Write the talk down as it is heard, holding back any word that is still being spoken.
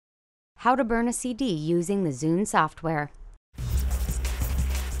How to burn a CD using the Zune software.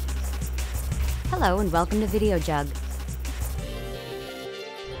 Hello and welcome to Videojug.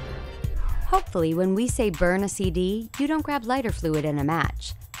 Hopefully when we say burn a CD, you don't grab lighter fluid and a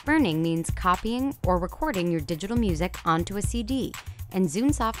match. Burning means copying or recording your digital music onto a CD, and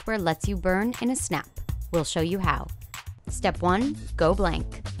Zune software lets you burn in a snap. We'll show you how. Step 1. Go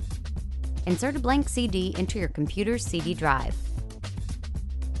blank. Insert a blank CD into your computer's CD drive.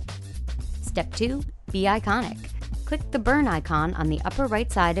 Step 2. Be iconic. Click the burn icon on the upper right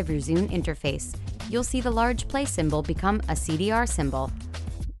side of your Zune interface. You'll see the large play symbol become a CDR symbol.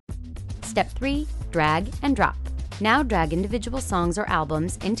 Step 3. Drag and drop. Now drag individual songs or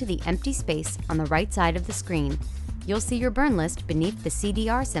albums into the empty space on the right side of the screen. You'll see your burn list beneath the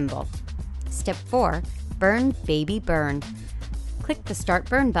CDR symbol. Step 4. Burn, baby, burn. Click the Start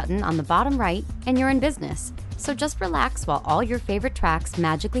Burn button on the bottom right and you're in business. So just relax while all your favorite tracks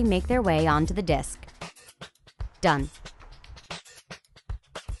magically make their way onto the disc. Done.